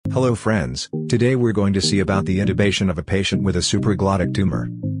Hello friends, today we're going to see about the intubation of a patient with a supraglottic tumor.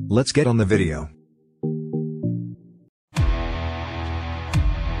 Let's get on the video.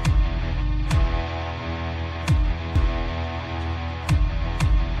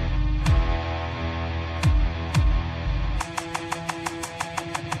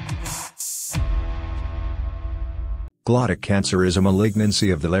 Glottic cancer is a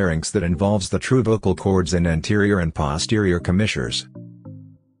malignancy of the larynx that involves the true vocal cords and anterior and posterior commissures.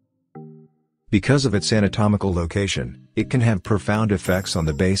 Because of its anatomical location, it can have profound effects on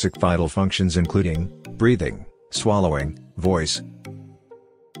the basic vital functions including breathing, swallowing, voice.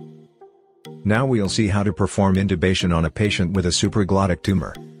 Now we'll see how to perform intubation on a patient with a supraglottic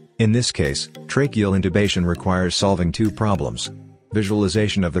tumor. In this case, tracheal intubation requires solving two problems: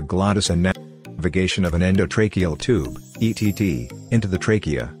 visualization of the glottis and navigation of an endotracheal tube, ETT, into the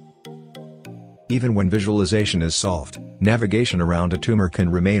trachea. Even when visualization is solved, navigation around a tumor can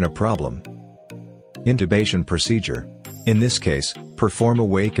remain a problem. Intubation procedure. In this case, perform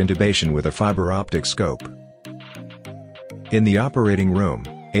awake intubation with a fiber-optic scope. In the operating room,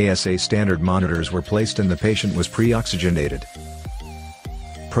 ASA standard monitors were placed and the patient was pre-oxygenated.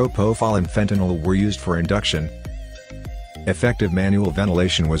 Propofol and fentanyl were used for induction. Effective manual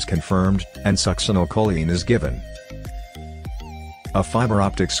ventilation was confirmed, and succinylcholine is given. A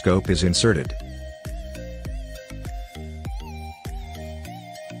fiber-optic scope is inserted.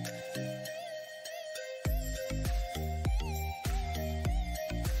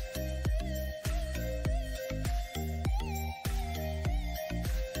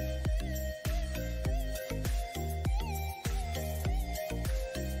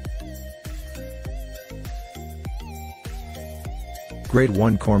 Grade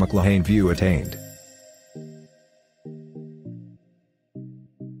 1 Cormack-Lehane view attained.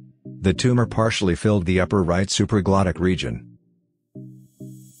 The tumor partially filled the upper right supraglottic region.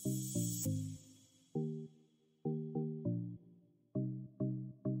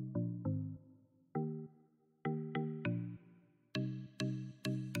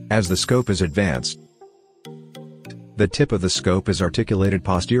 As the scope is advanced, the tip of the scope is articulated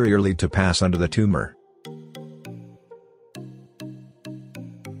posteriorly to pass under the tumor.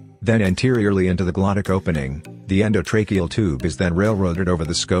 Then anteriorly into the glottic opening, the endotracheal tube is then railroaded over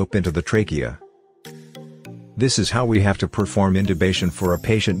the scope into the trachea. This is how we have to perform intubation for a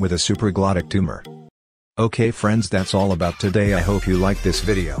patient with a supraglottic tumor. Okay friends, that's all about today. I hope you liked this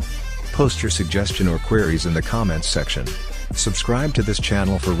video. Post your suggestion or queries in the comments section. Subscribe to this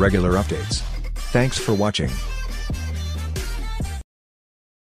channel for regular updates. Thanks for watching.